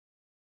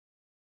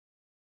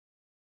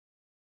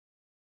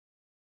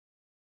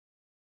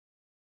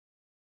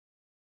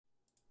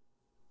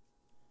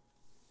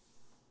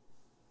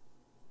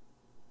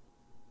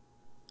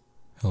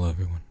Hello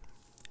everyone,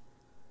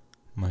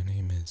 my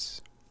name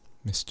is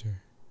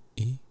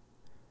Mr.E,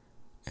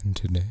 and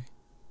today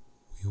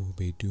we will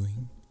be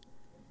doing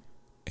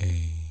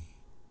a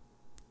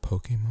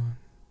Pokemon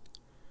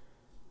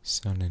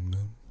Sun and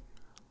Moon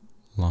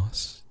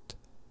Lost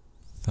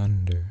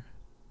Thunder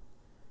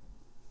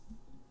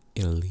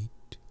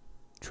Elite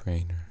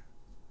Trainer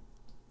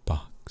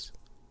box.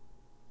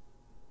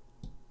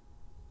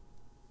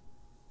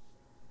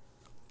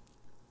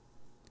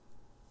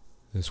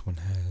 This one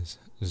has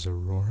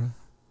Zorora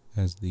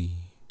as the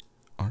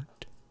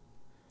art.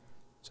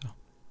 So,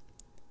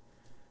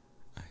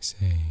 I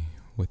say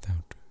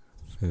without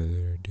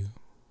further ado,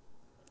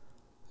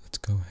 let's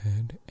go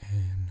ahead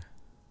and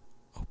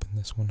open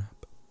this one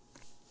up.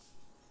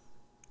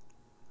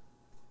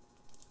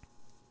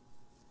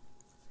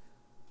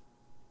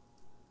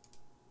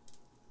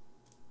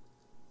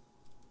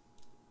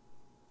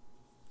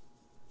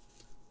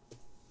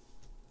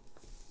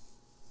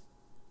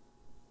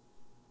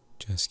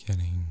 Just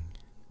getting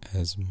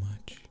as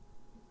much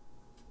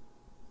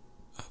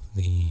of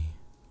the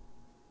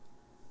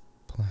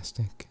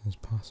plastic as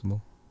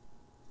possible.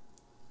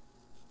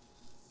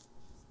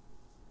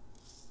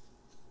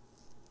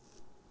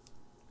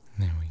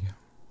 There we go.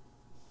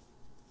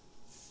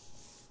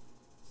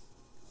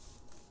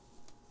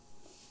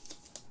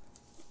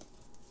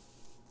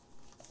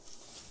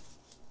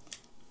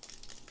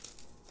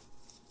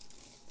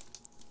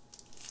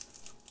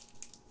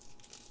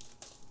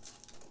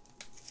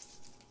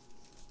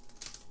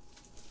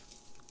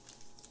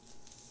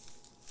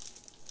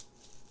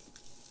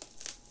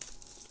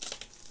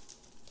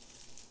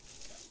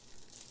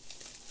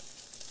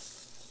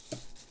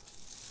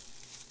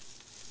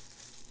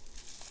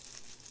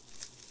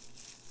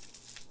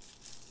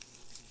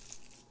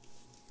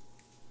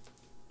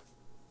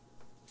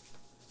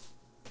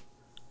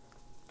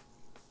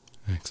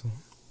 Excellent.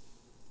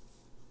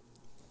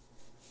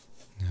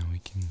 Now we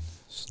can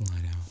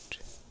slide out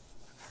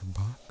our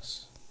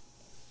box.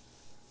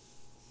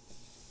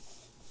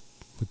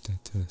 Put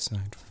that to the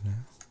side for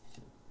now.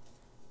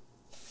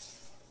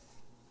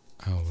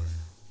 Our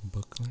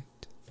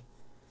booklet.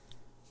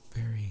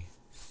 Very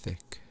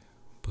thick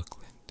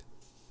booklet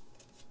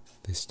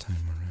this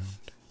time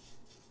around.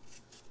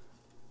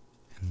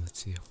 And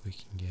let's see if we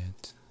can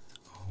get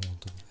a hold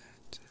of that.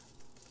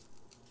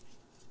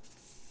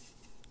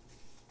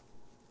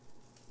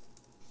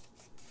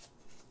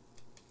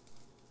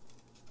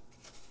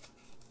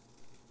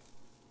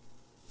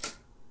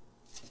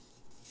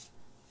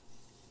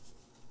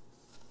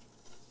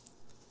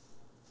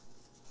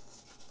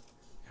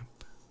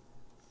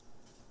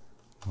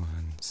 One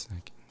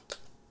second.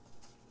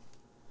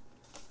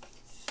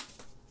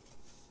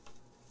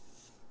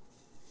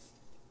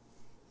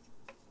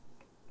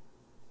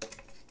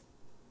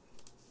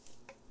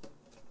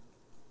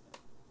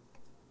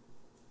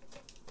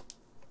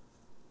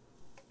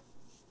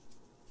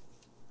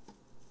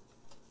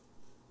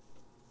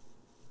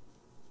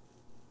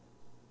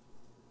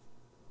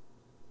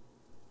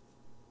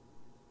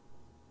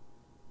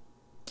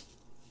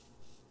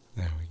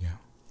 There we go.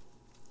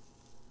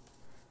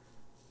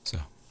 So,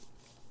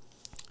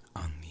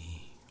 on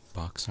the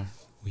box art,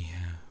 we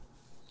have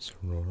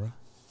Zorora,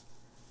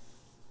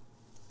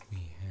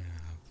 we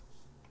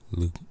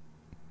have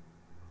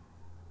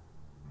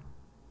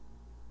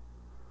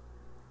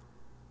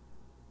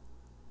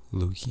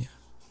Lugia.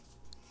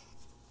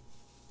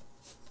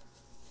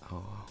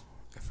 Oh,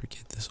 I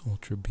forget this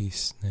Ultra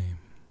Beast's name.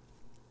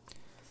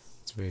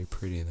 It's very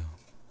pretty though.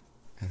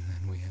 And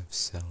then we have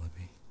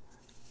Celebi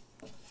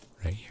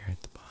right here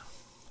at the bottom.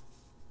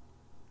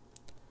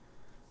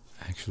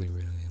 I actually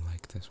really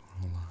like this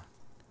one a lot.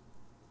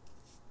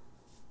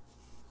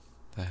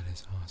 That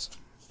is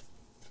awesome.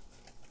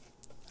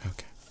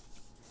 Okay.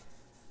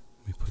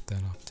 We put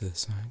that off to the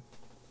side.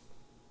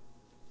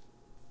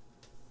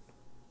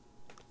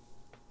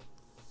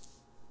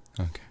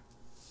 Okay.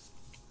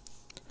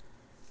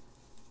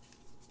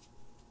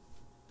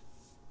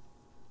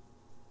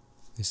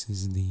 This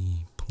is the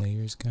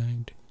player's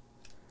guide,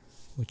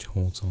 which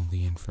holds all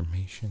the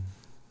information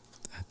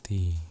that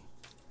the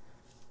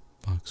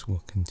box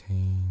will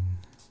contain,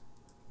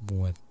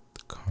 what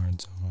the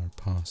cards are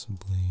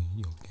possibly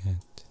you'll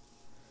get.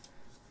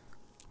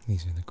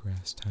 These are the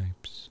grass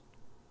types.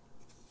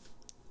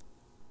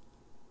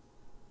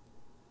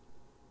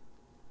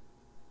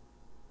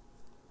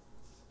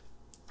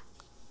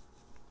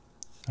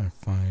 Our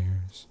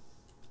fires,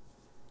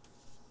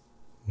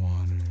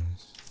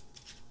 waters,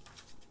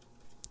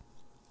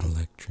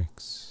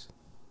 electrics,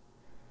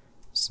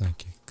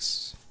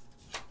 psychics,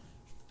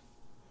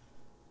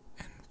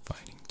 and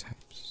fighting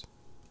types.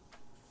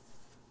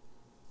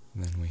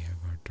 And then we have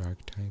our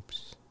dark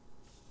types,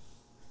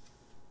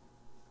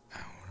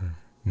 our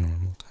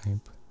normal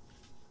type,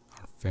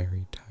 our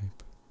fairy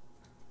type,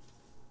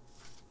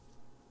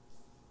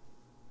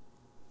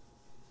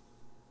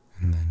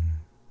 and then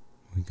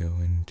we go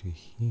into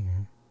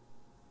here.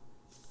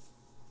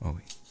 Oh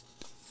wait,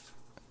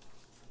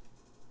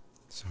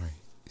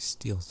 sorry,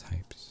 steel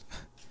types,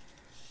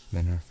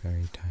 then our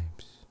fairy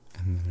types,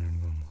 and then our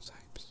normal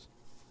types.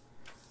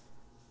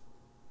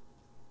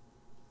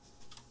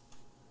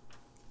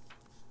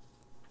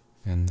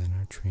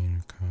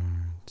 trainer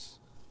cards.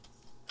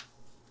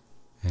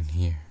 And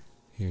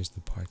here's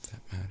the part that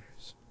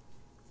matters.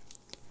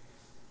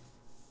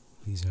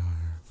 These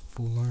are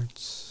full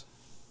arts,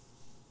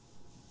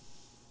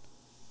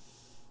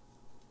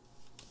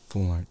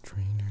 full art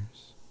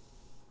trainers.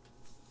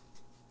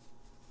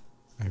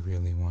 I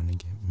really want to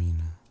get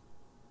Mina.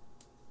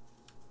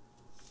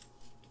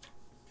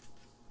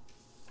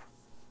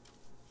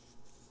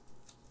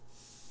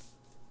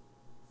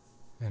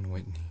 And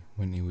Whitney.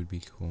 Whitney would be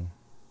cool.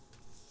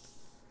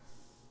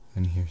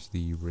 And here's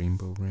the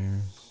rainbow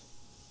rares.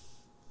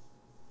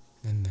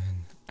 And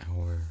then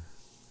our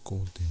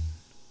golden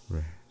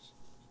rares.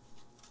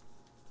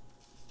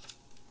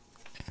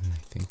 And I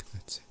think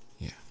that's it,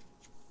 yeah.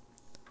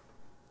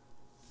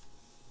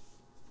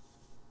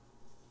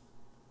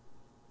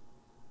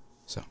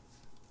 So,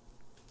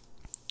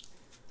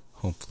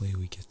 hopefully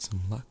we get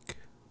some luck.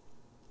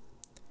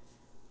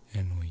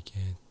 And we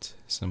get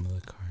some of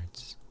the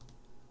cards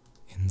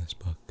in this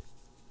book.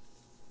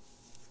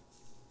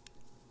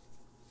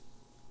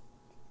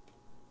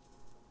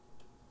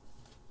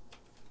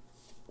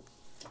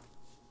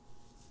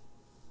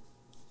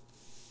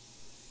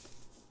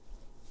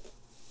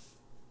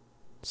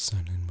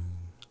 Sun and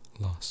Moon,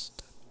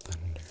 Lost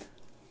Thunder.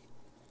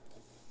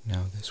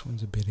 Now this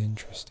one's a bit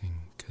interesting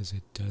because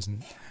it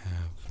doesn't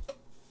have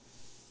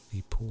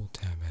the pull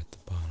tab at the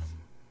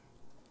bottom.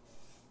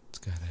 It's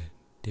got a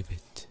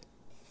divot,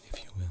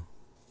 if you will.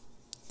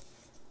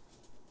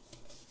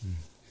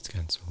 It's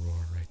got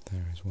Zoror right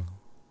there as well.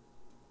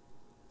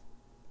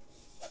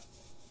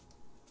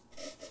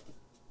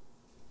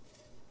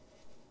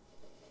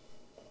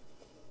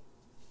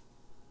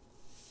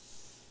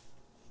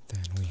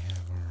 Then we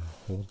have our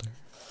holder.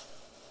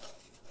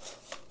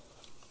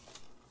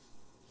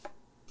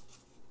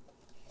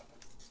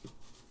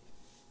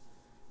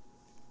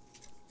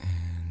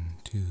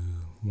 And to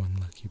one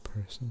lucky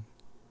person,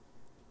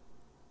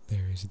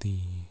 there is the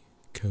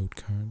code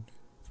card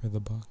for the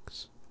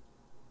box.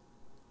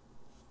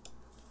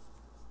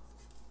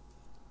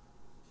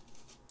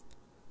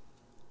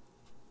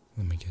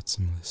 Let me get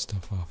some of this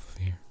stuff off of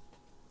here.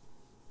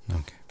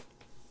 Okay.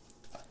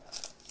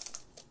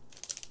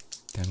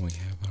 Then we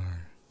have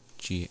our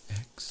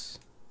GX,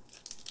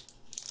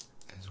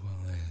 as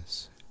well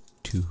as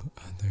 2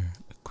 other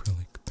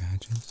acrylic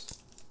badges.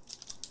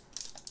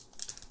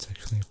 It's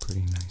actually a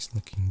pretty nice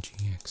looking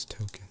GX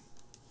token.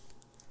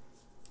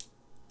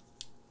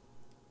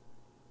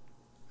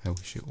 I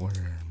wish it were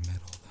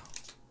metal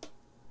though.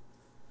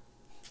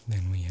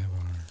 Then we have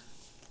our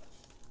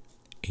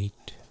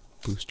 8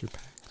 booster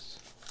packs.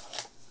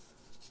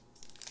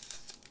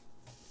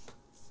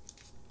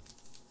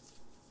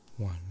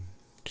 1,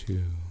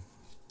 2,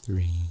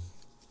 3,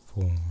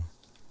 4,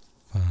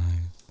 5,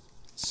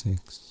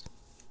 6,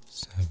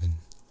 7,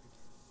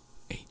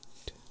 8.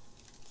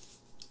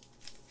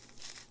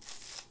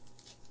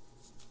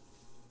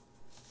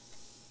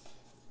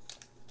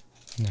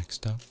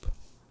 Next up,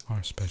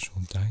 our special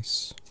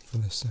dice for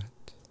the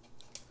set.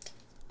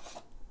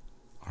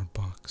 Our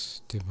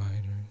box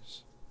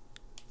dividers.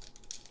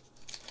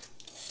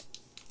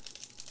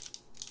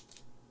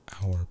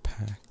 Our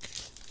pack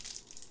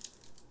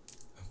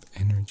of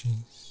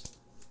energies.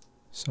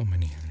 So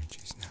many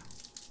energies now.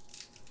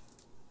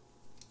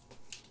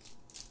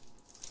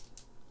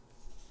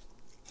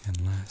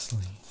 And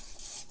lastly,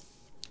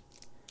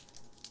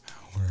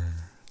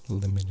 our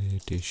limited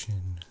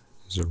edition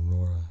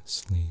Zorora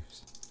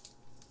sleeves.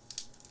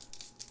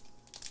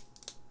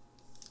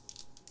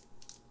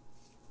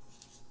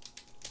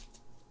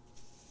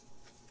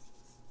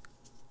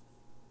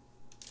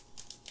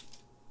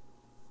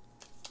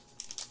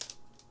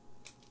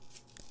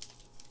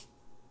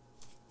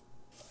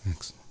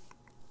 Excellent.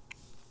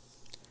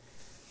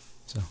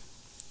 So,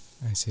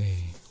 I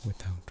say,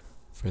 without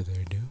further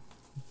ado,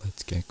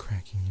 let's get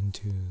cracking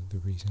into the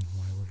reason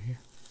why we're here.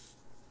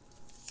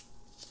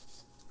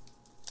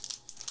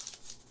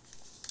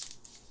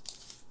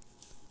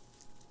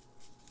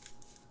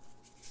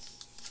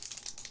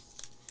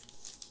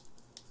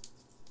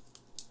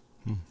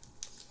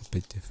 A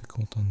bit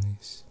difficult on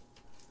these.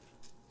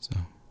 So,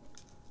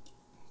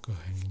 go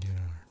ahead and get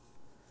our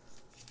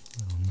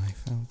little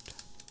knife out.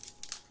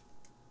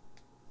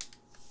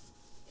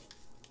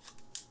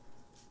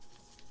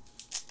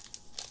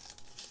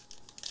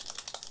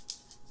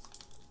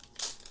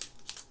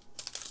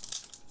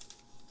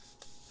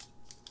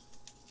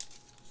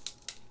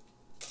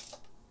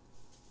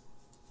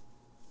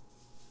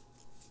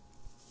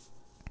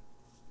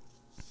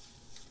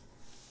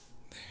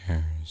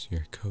 There's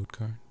your code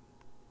card.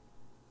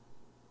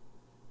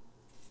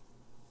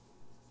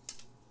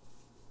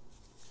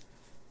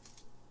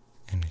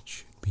 And it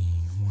should be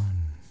 1,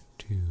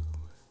 2,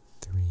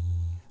 3,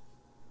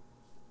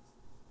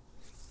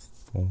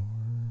 4.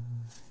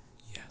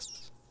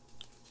 Yes.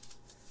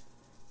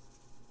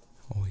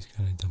 Always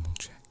gotta double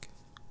check.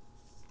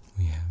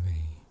 We have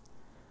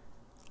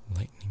a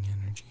lightning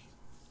energy.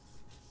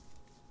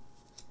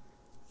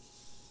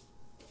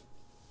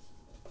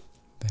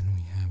 Then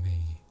we have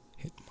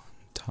a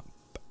Hitmontop.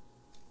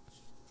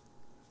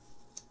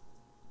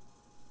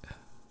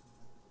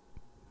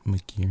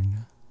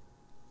 Magirna,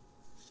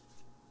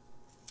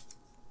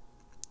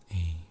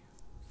 a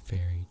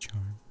fairy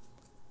charm,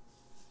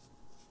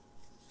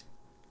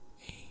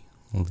 a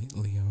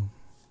Litleo,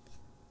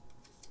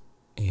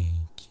 a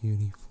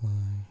cutie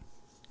fly,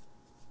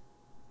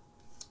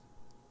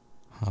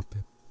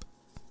 Hoppip.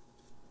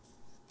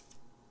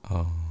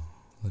 Oh,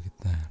 look at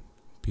that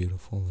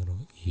beautiful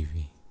little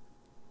Eevee.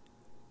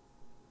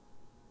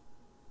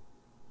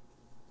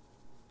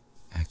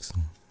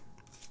 Excellent.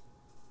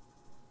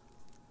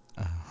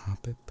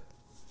 Hoppip,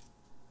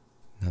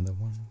 another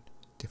one,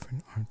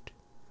 different art,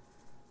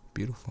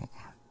 beautiful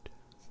art.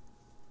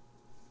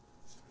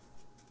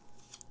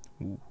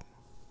 Ooh,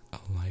 a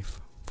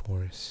Life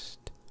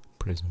Forest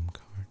Prism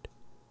card.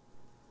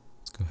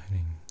 Let's go ahead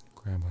and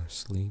grab our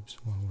sleeves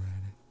while we're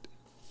at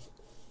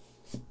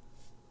it.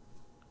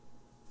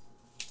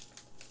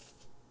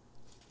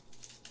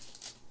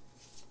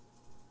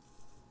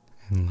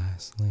 And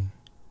lastly,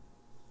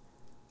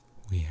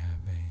 we have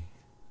a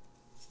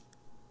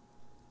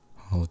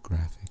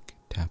holographic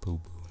Tapu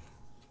Bulu.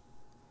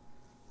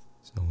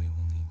 So we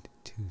will need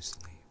 2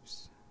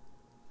 sleeves.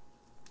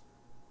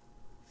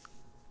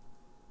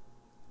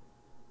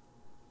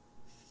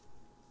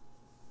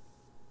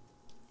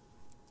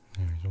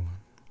 There's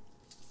one.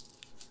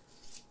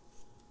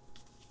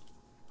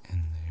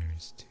 And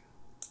there's 2.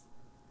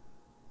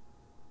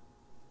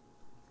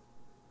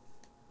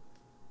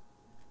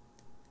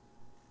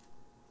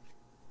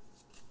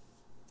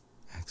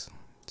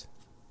 Excellent.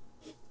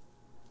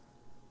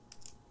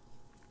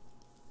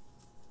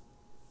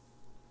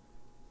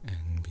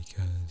 And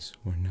because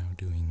we're now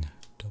doing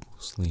double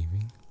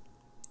sleeving,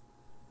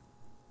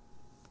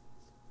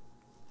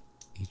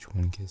 each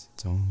one gets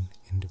its own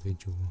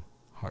individual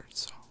heart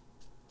song.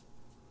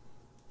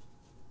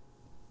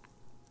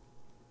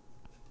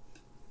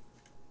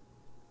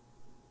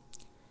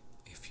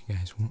 If you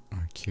guys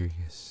are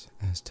curious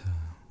as to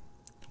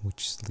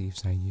which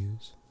sleeves I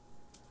use,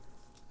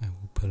 I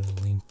will put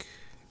a link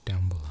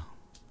down below.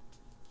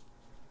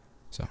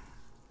 So,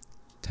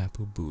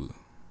 Tapu Bulu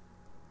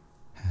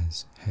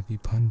has Heavy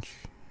Punch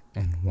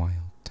and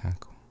Wild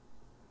Tackle.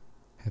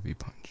 Heavy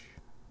Punch.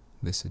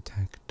 This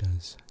attack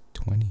does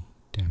 20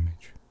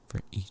 damage for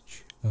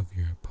each of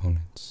your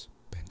opponent's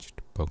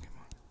benched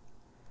Pokemon.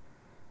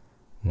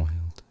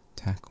 Wild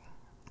Tackle.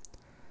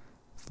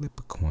 Flip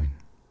a coin.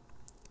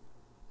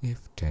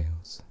 If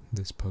tails,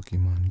 this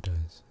Pokemon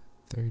does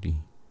 30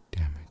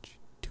 damage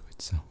to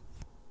itself.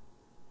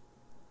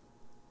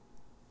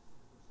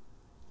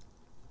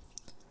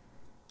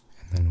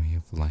 And then we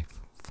have Life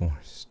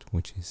Forest,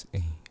 which is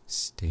a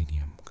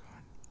stadium card.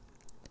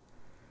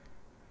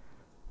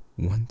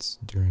 Once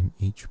during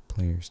each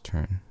player's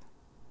turn,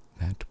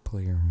 that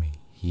player may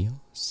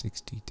heal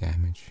 60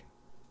 damage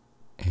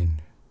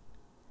and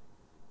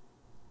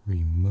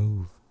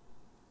remove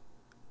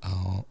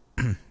all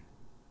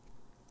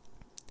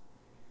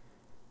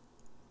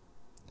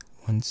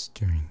Once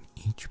during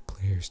each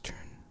player's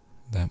turn,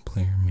 that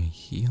player may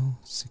heal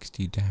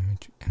 60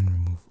 damage and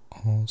remove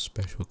all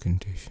special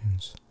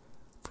conditions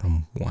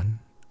from one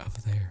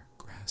of their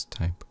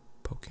grass-type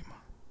Pokemon.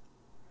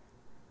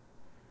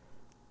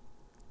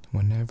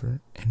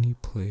 Whenever any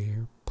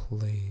player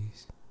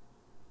plays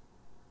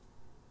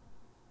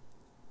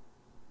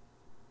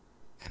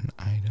an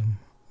item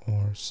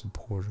or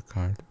supporter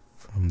card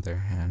from their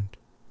hand,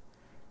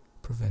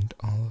 prevent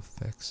all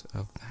effects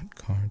of that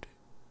card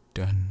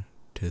done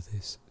to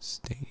this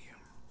stadium.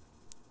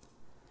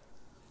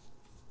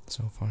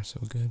 So far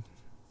so good.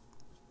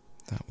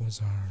 That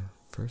was our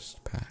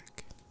first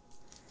pack.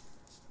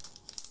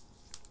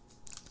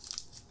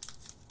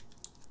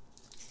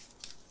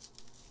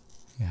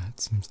 Yeah, it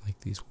seems like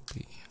these will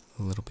be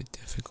a little bit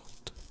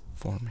difficult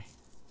for me.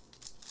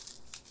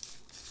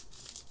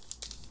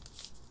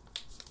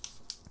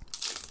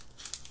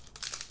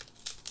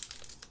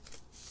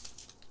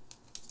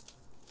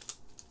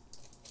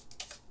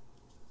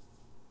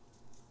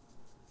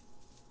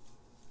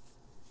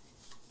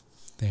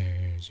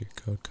 There's your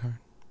code card.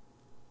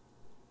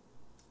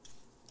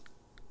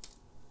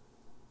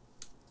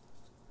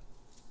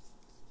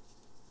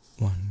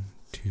 One,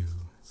 two,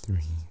 three,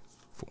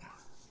 four.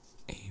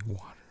 A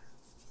water.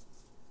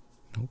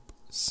 Nope.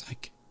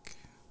 Psychic.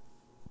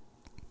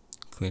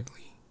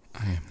 Clearly,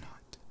 I am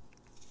not.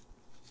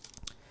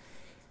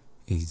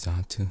 A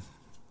Zatu.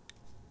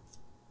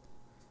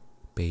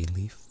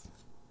 Bayleaf.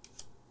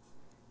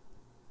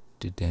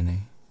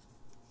 Dedenne.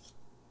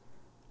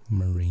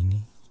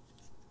 Marini.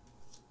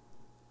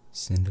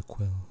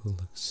 Cyndaquil, who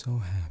looks so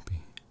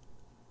happy.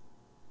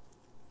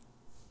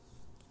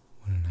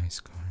 What a nice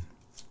card.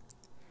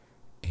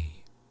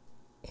 A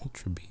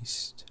Ultra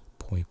Beast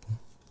Poiple.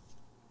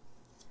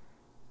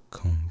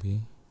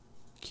 Combi,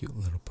 cute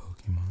little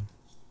Pokemon.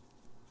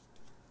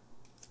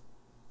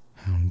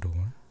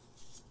 Houndour.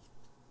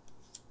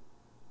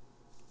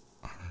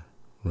 Our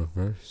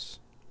reverse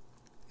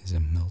is a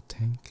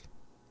Miltank.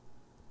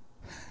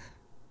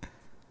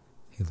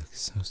 He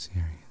looks so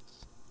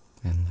serious.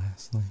 And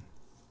lastly,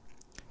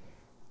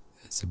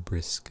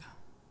 Zabriska.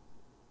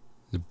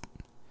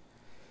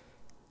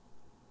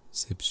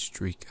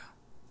 Zibstrika.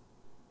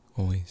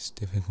 Always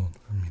difficult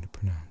for me to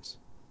pronounce.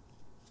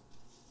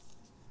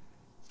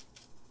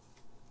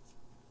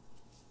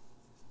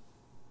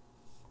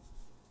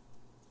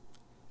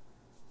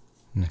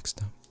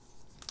 Next up,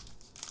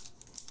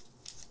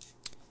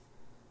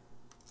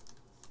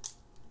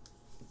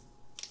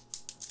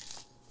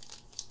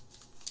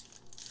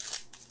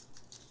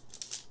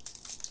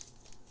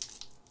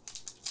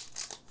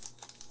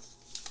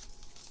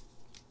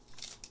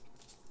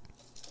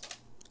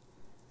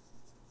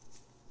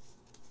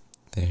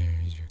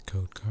 there's your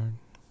code card.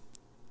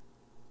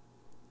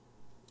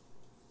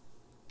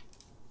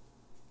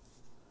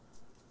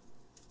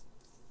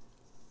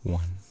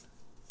 One,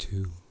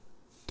 two,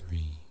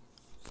 three,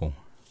 4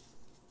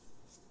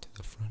 to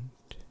the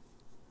front,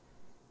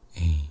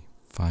 a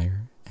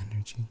fire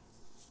energy,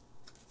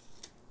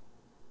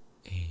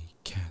 a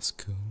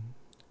Cascoon,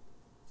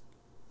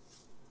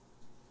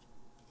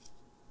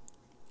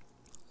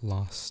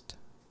 Lost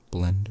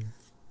Blender,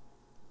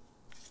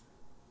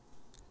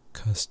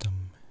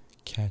 Custom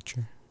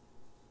Catcher,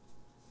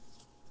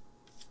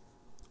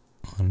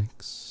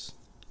 Onyx,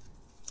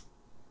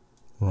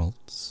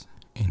 Ralts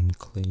in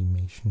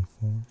claymation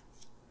form,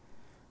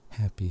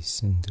 Happy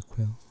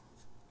Cyndaquil,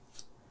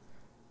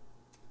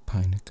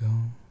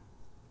 Pineco,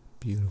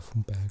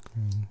 beautiful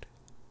background,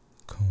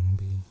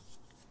 Combi,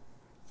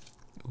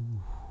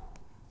 ooh,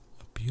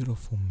 a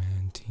beautiful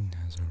Mantine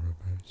as a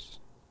reverse,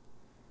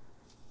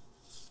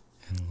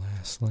 and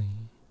lastly,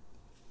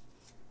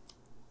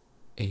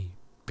 a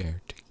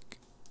Beartic.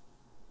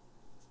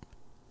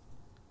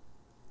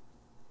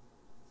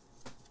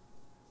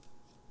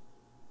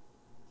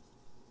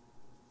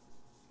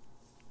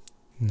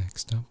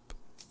 Next up,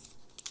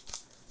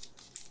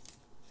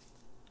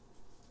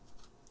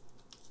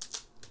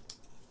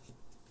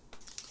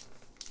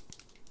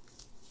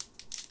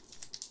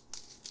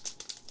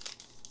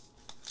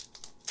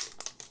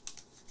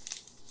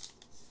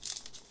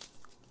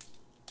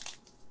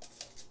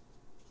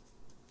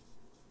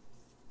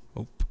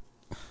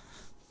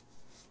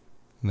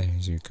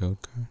 there's your code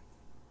card.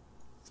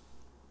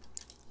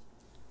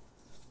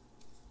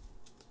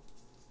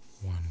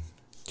 1,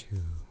 2,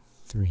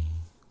 3,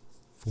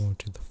 4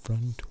 to the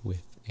front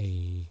with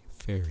a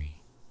fairy,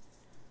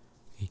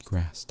 a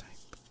grass type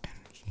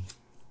energy.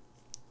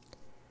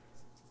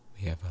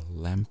 We have a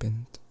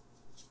Lampent,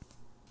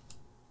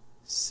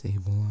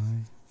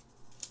 Sableye,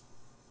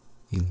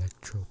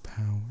 Electro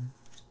Power,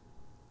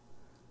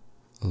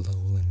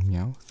 Alolan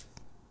Meowth,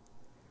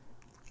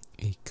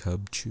 a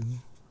Cubchoo,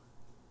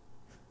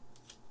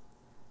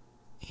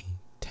 a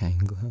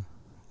Tangela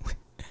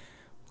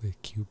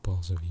with cute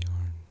balls of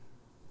yarn,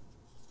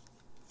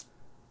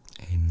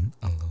 an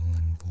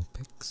Alolan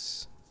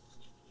Vulpix,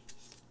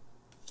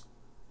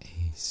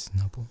 a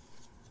Snubble.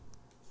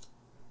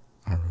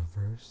 Our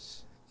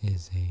reverse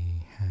is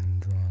a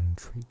hand-drawn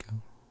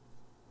Trico,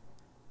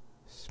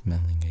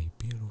 smelling a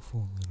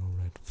beautiful little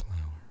red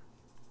flower.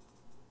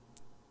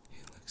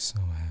 He looks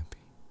so happy.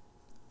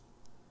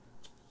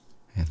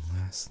 And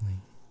lastly,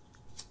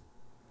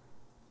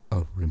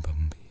 a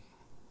Ribombee.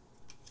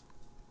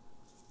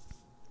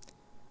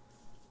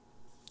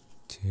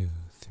 2,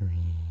 3,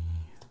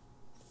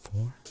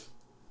 4.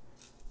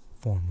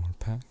 4 more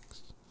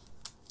packs.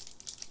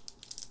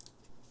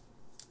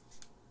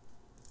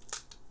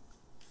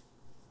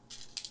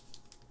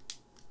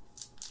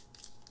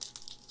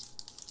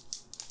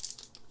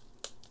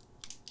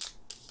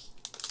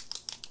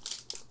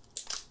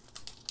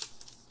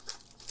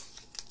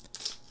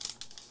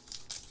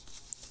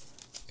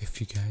 If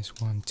you guys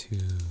want to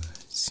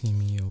see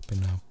me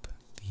open up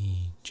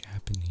the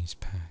Japanese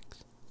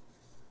packs,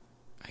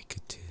 I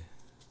could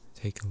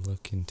take a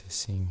look into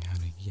seeing how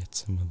to get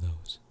some of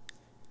those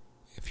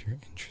if you're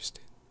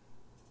interested.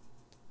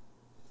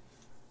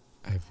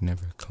 I've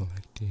never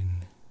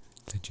collected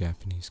the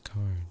Japanese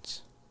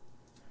cards,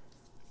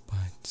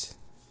 but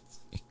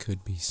it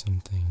could be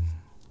something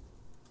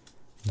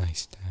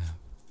nice to have.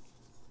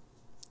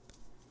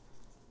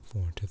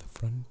 4 to the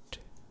front,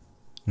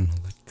 an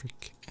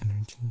Electric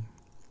Energy,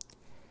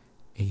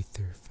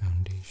 Aether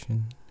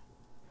Foundation,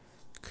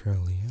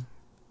 Curlia,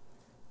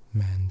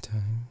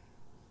 Mantine,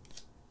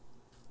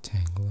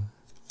 Tangela,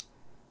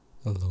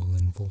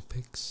 Alolan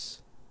Vulpix,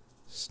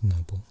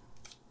 Snubble,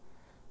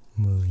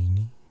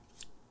 Marini,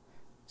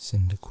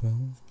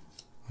 Cyndaquil,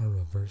 our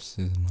reverse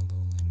is an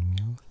Alolan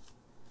Meowth,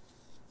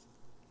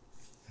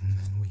 and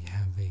then we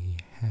have a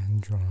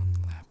hand-drawn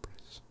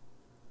Lapras.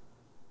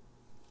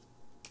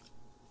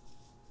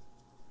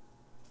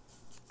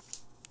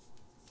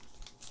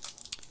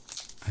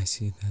 I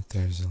see that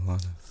there's a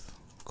lot of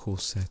cool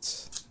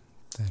sets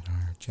that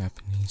are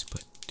Japanese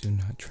but do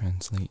not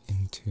translate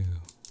into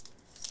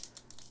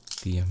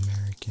the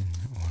American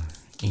or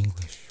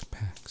English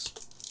packs,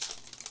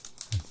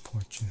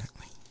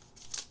 unfortunately.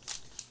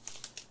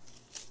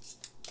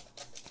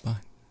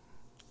 But,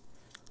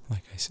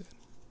 like I said,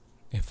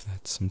 if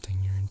that's something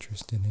you're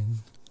interested in,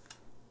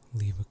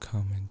 leave a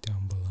comment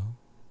down below,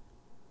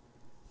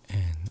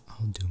 and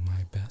I'll do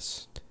my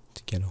best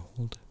to get a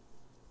hold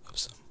of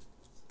some.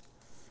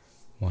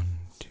 1,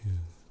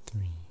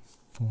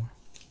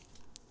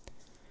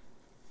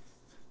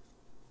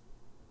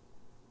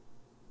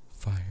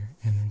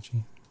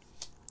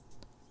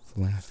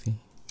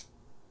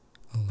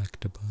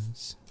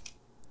 Electabuzz,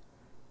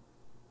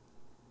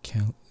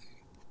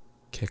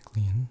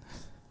 Kecleon,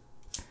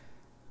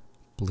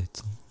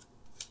 Blitzel,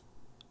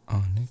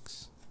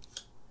 Onyx,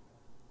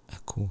 a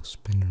cool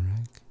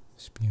Spinnerack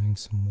spewing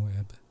some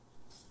web,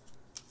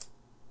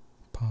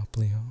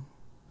 Poplio,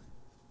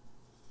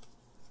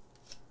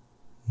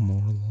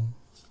 Morlul,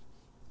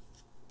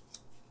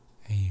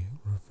 a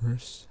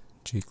reverse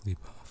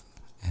Jigglypuff,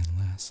 and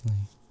lastly,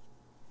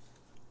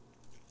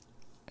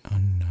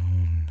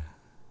 Unknown,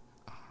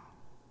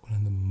 one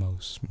of the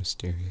most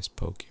mysterious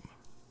Pokemon.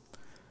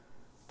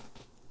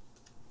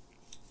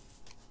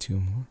 Two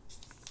more.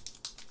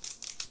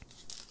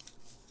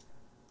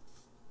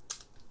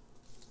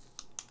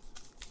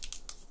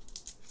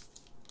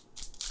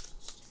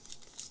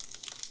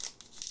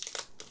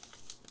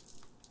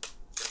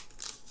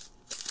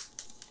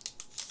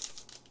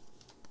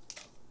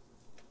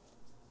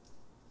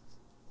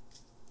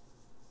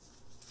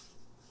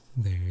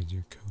 There's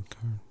your code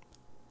card.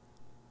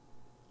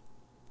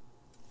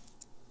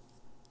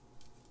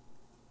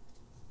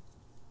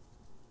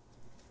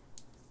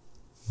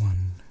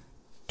 One,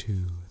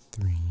 two,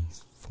 three,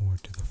 four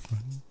to the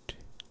front.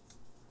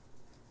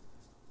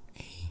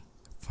 A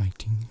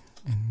fighting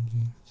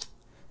energy.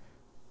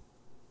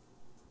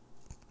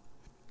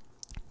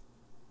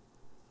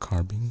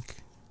 Carbink.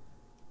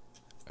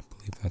 I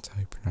believe that's how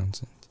you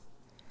pronounce it.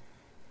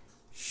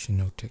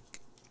 Shinotic.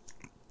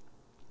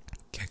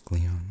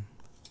 Kecleon.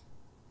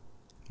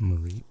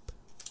 Mareep.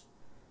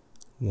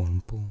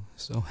 Wurmple.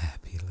 So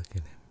happy, look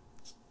at him.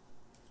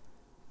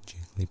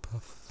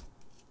 Jigglypuff.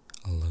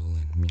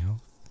 Alolan Meowth.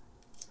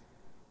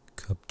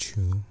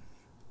 Cubchoo.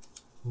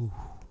 Ooh.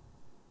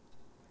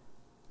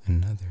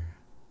 Another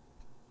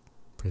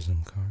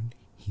Prism card.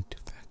 Heat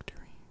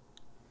Factory.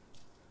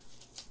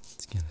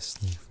 Let's get a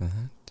sleeve for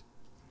that.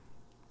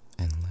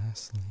 And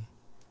lastly,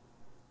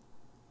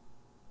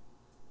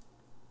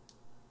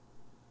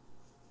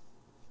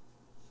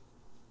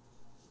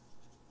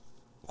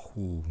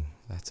 ooh,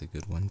 that's a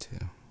good one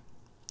too.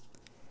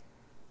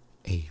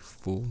 A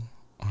full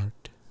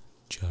art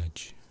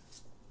judge.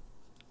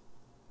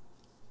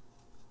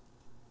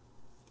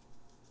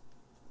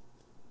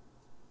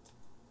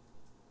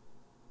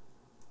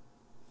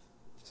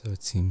 So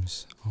it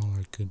seems all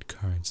our good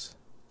cards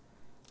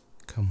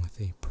come with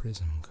a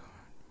prism card.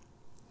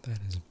 That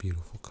is a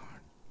beautiful card.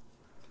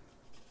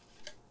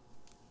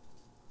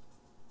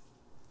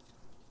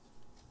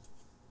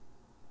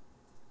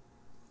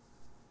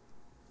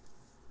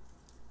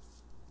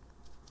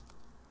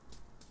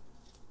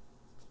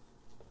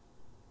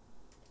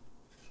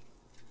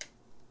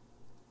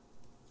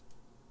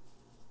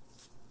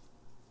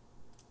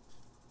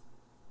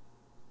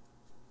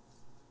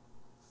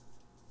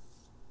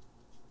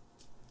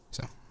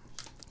 So,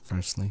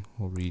 firstly,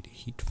 we'll read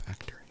Heat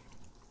Factory.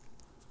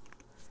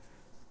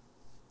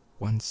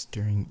 Once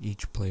during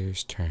each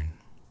player's turn,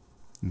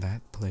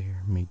 that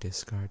player may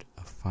discard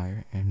a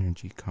fire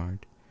energy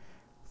card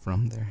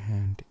from their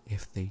hand.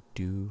 If they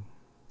do,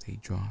 they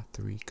draw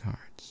 3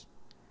 cards.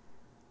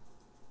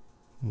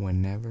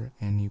 Whenever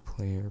any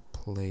player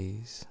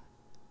plays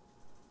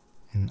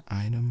an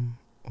item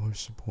or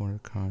supporter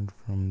card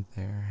from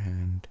their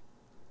hand,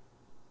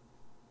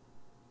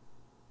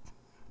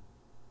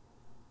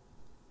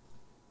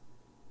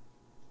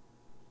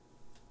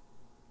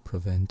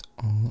 prevent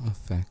all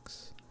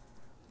effects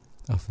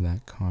of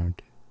that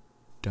card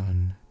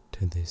done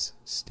to this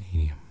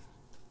stadium.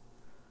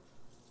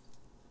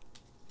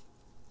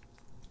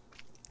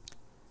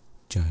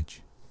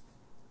 Judge.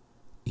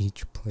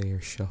 Each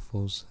player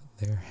shuffles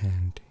their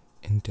hand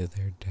into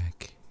their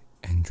deck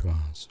and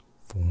draws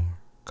 4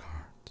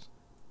 cards.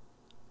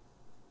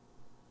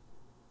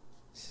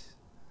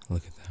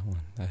 Look at that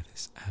one. That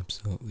is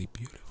absolutely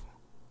beautiful.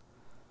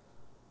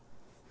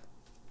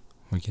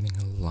 We're getting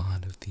a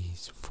lot of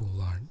these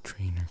full art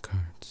trainer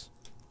cards,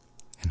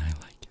 and I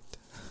like it.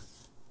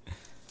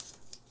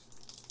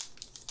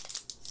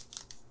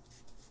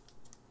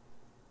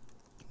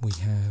 We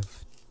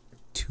have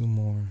 2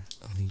 more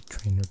Elite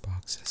Trainer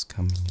boxes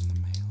coming in the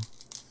mail,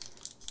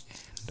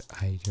 and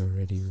I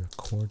already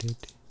recorded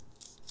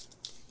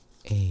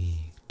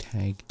a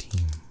tag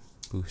team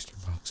booster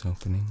box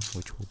opening,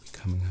 which will be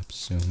coming up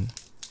soon.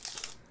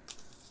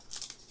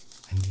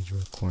 I need to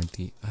record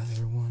the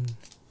other one,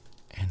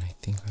 and I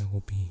think I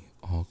will be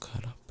all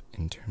caught up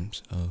in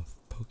terms of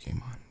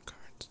Pokemon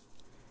cards.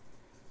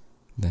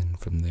 Then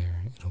from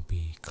there, it'll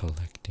be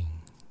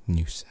collecting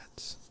new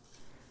sets.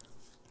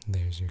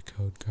 There's your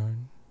code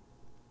card.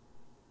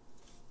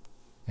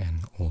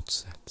 And old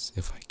sets,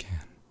 if I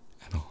can,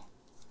 at all.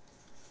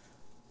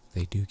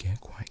 They do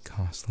get quite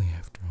costly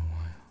after a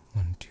while.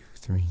 1, 2,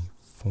 3,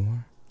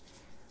 4.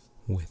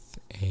 With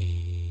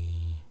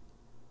a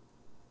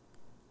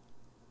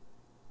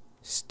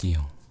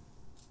steel.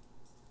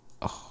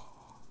 Oh,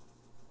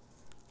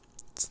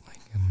 it's like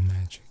a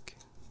magic.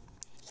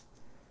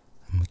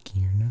 A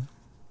Magearna,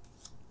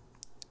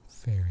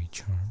 Fairy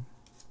Charm,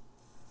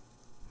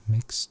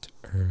 Mixed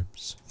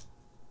Herbs,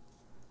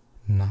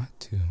 Not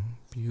Too,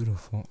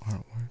 beautiful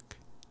artwork,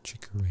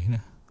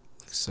 Chikorita,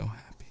 looks so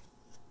happy,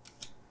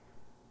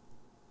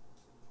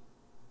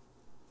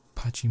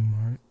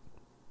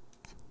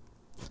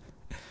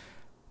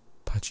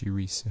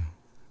 Pachirisu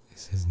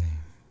is his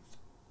name.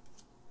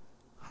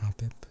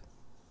 Hoppip,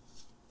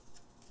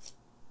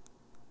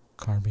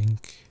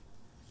 Carbink,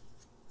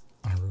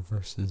 our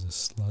reverse is a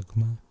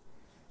Slugma,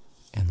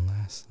 and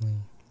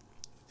lastly,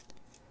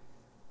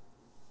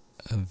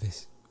 a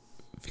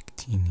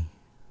Victini.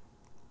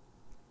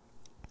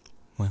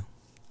 Well,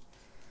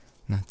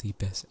 not the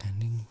best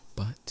ending,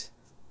 but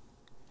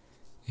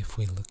if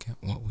we look at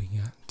what we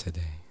got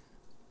today,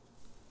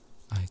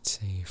 I'd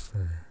say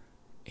for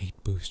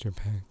 8 booster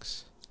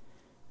packs,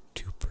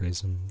 2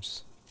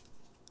 prisms,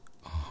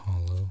 a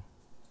holo,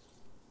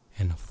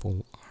 and a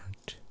full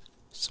art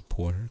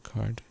supporter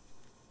card,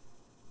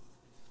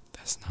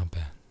 that's not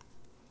bad.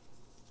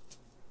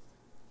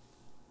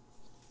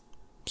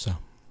 So,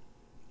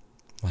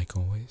 like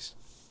always,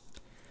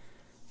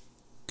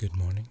 good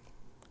morning,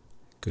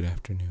 good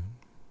afternoon,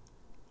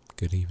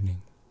 good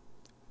evening,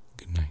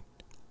 good night.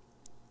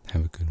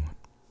 Have a good one.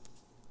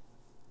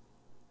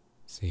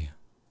 See ya.